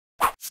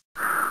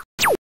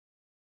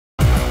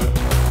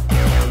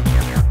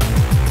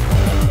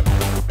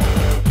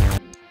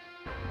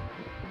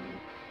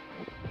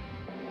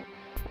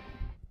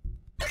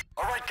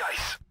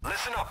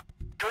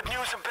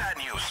some bad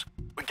news.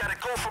 We got a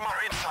call from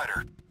our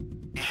insider.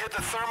 He hid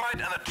the thermite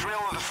and the drill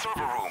in the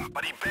server room,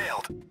 but he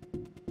bailed.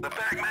 The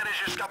bank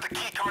manager's got the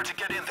key card to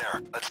get in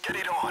there. Let's get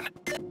it on.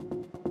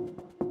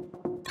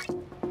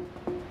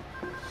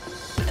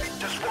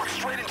 Just walk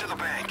straight into the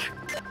bank.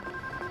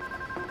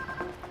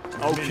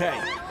 Okay,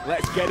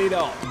 let's get it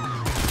on.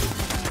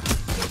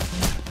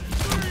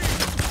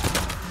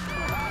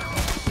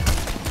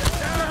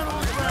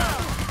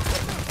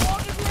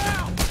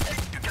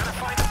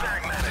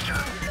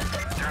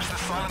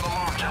 Silent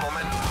alarm,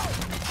 gentlemen.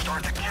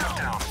 Start the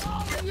countdown.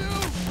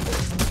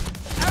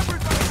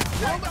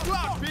 Everybody, on the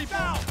clock,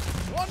 people!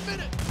 1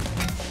 minute!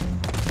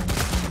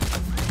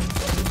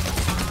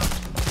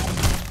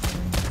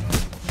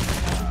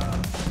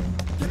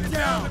 Get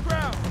down on the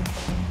ground!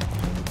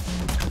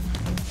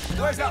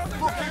 Where's that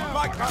fucking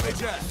bank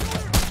manager?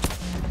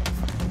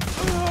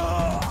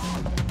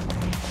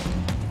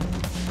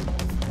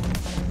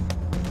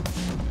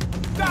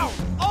 Down,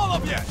 all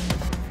of you!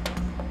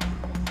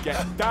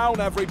 Get down,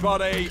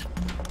 everybody!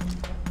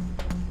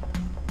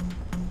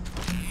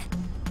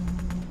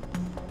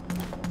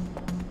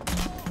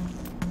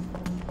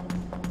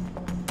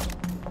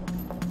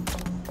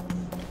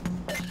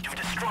 You've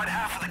destroyed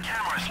half of the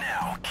cameras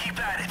now. Keep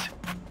at it.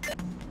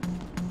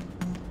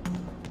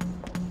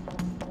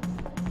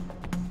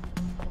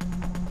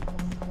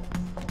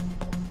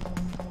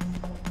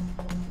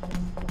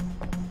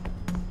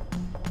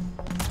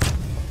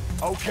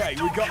 Okay,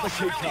 we got the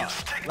key card.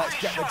 Let's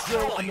get the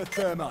drill and the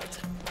thermite.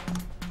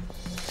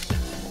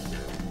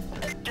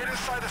 Get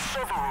inside the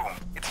server room.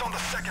 It's on the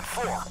 2nd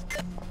floor.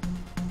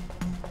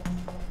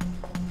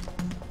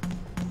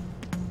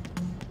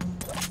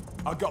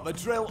 I've got the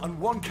drill and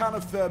 1 can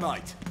of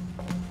thermite.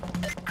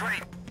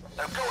 Great.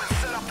 Now go and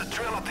set up the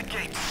drill at the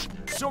gates.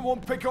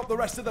 Someone pick up the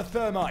rest of the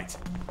thermite.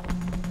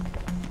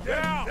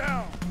 Down!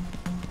 Down!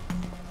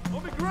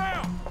 On the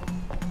ground!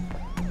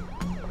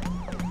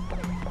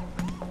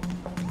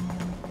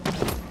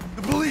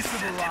 The police have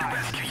Send in a arrived!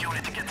 rescue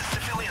unit to get the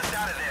civilians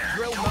out of there.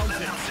 Drill Don't mounted.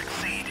 let them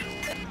succeed.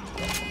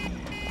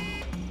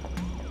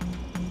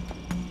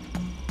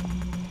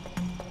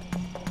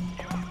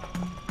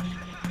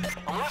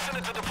 I'm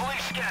listening to the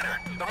police scanner.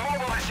 They're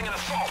mobilizing an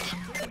assault.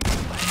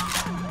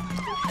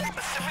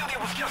 The civilian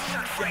was just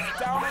set free.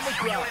 Down on the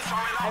Rescue ground. units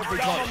are in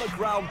Everybody operation. on the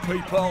ground,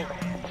 people.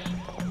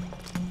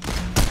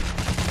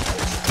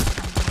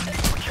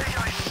 Okay,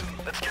 guys.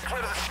 Let's get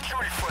rid of the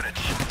security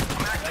footage.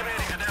 I'm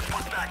activating the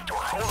network backdoor.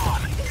 Hold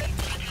on.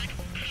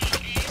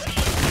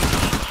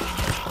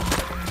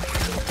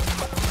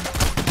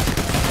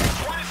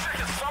 20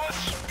 seconds, fellas.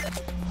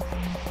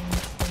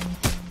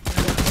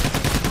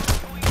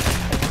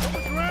 On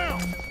the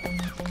ground!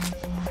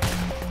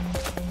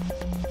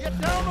 Get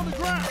down on the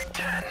ground!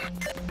 10.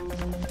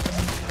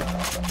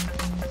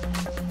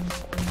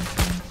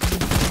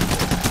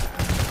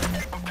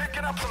 I'm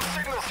picking up some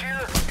signals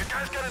here. You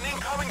guys got an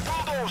incoming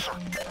bulldozer.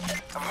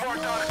 I've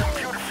marked out a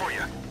computer for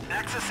you.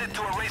 Access it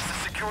to erase the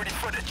security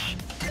footage.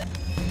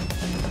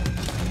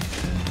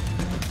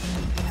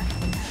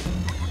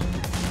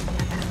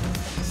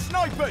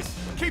 Snipers!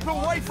 Keep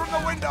away from the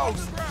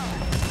windows!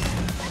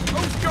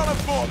 Who's gonna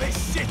bought this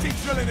shitty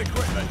drilling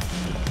equipment?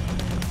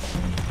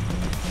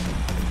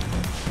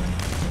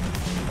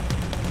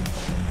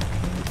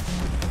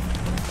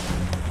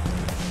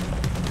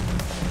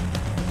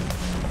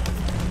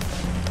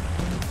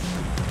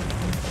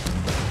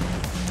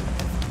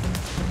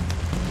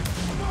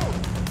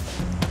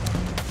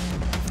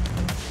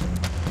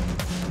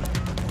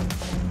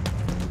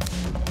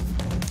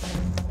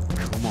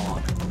 Come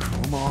on,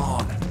 come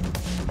on.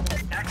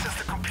 Access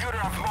the computer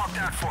I've marked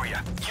out for you.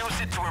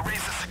 Use it to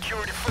erase the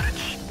security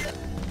footage.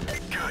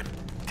 Good.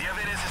 The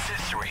evidence is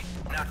history.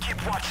 Now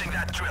keep watching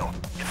that drill.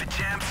 If it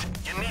jams,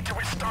 you need to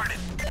restart it.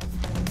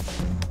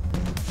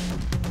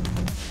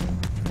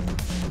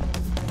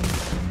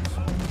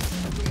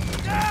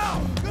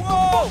 Down!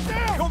 Whoa!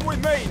 Down! Come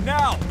with me,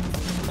 now!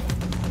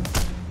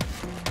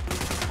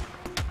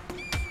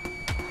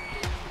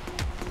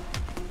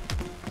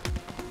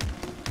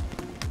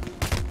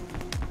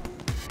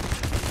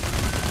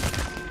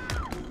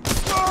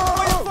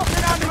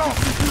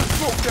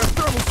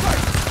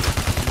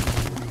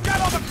 Get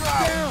on the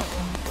ground! Down!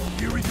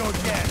 Here we go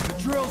again. The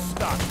drill's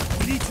stuck.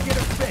 We need to get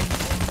it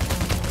fixed.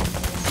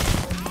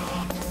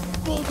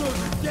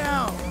 Bulldozer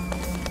down!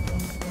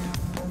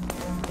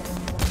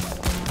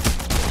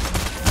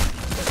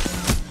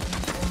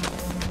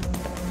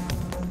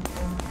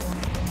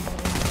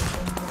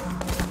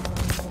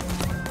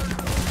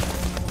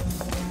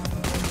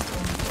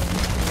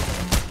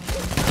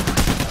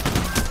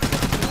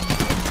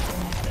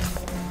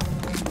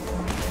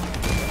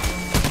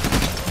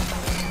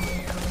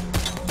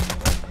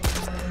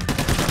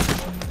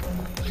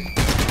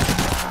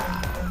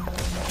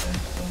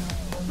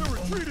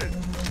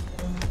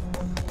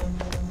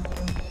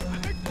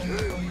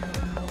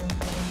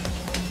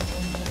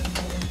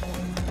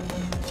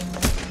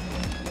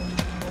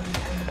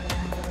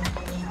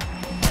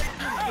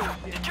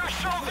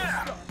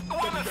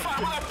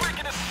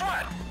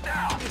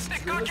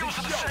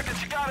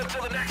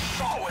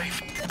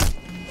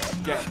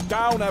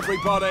 Down,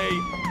 everybody!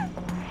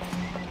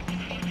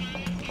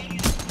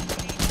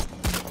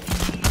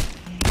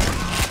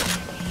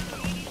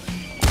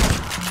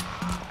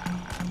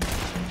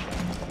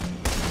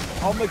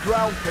 On the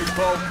ground,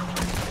 people!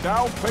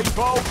 Down,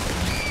 people!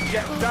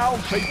 Get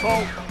down,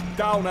 people!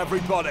 Down,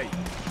 everybody!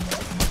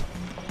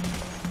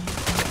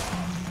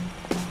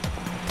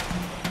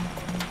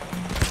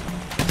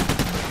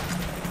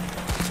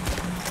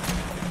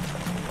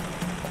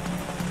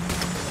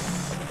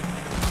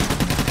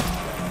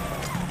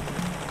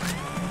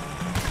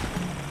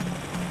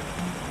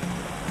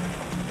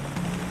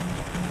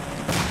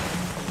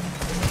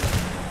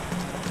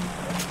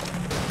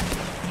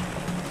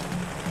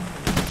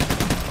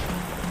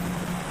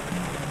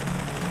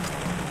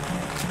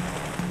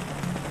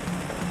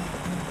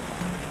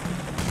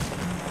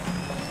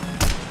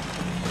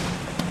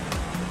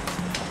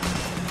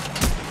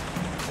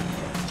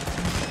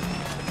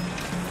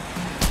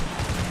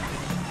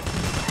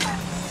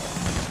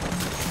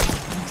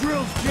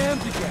 Drill's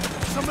jammed again.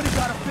 Somebody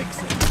gotta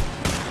fix it.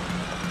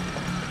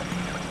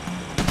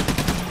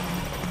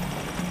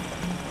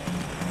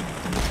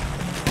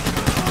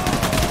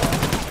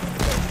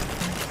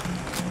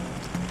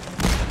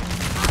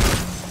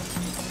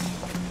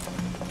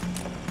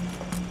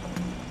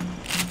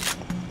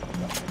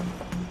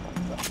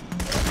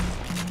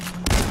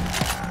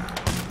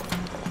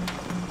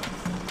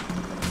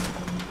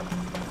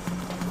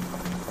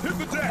 Hit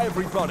the deck!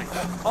 Everybody,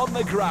 on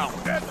the ground!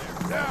 Get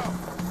there, down!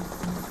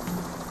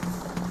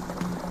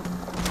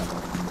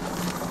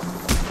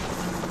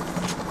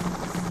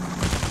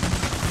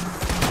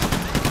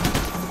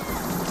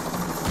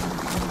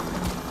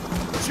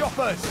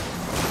 Choppers!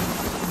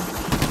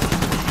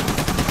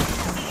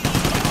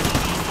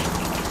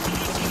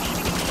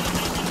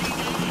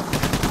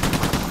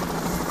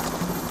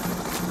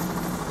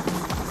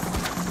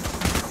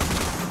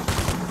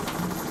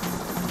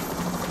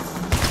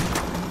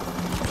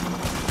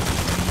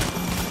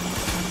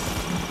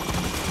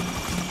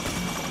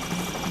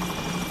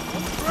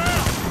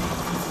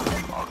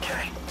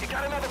 Okay, you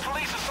got another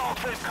police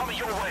assault wave coming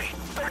your way.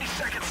 30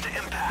 seconds to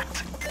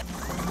impact.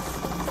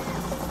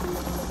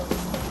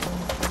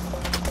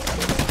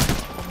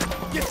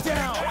 Get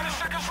down! 20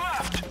 seconds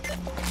left!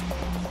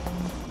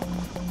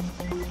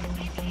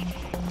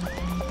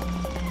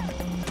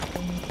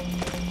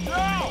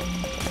 No!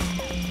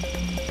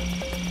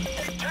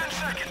 10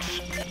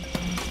 seconds!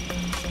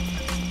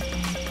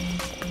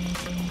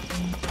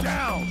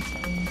 Down!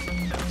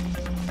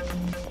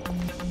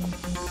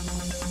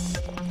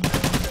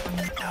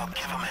 Now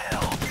give him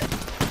hell.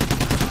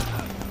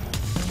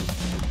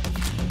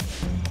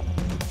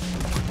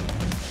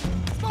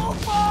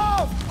 Move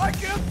off! I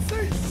can't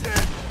see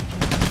shit!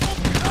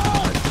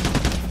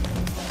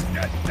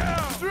 Get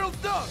down! Drill's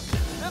done!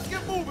 Let's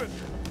get moving!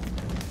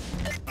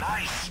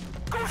 Nice!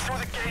 Go through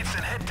the gates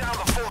and head down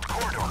the vault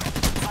corridor.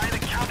 Find a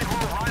counting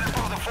room right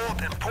above the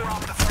vault and pour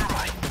out the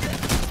thermite.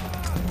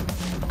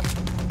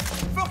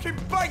 Fucking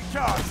bank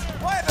cards!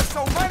 Why are there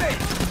so many?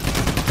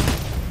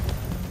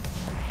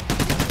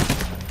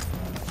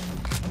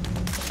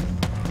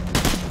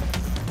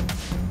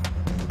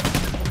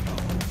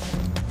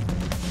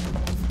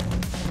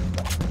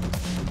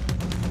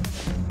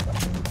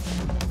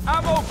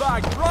 Ammo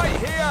bag right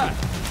here!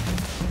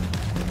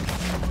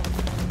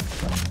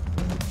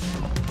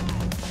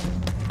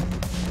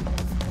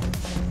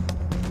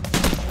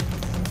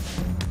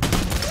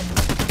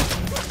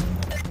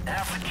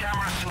 Half the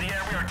cameras in the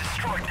area are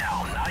destroyed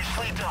now.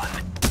 Nicely done.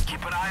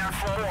 Keep an eye out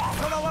for more.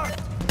 On alert!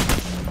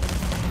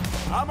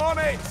 I'm on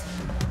it!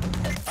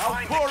 I'll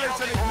Find the pour it and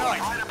counting room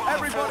ignite! right above the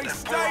Everybody vault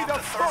and pour stay out the the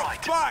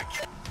fuck thermite.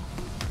 back!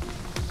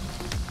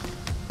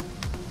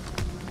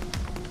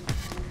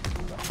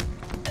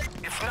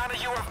 If none of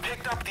you have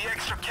picked up the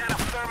extra can of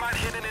thermite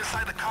hidden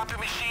inside the copy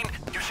machine,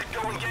 you should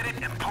go and get it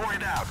and pour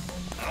it out.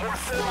 More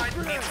thermite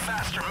means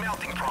faster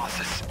melting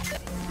process.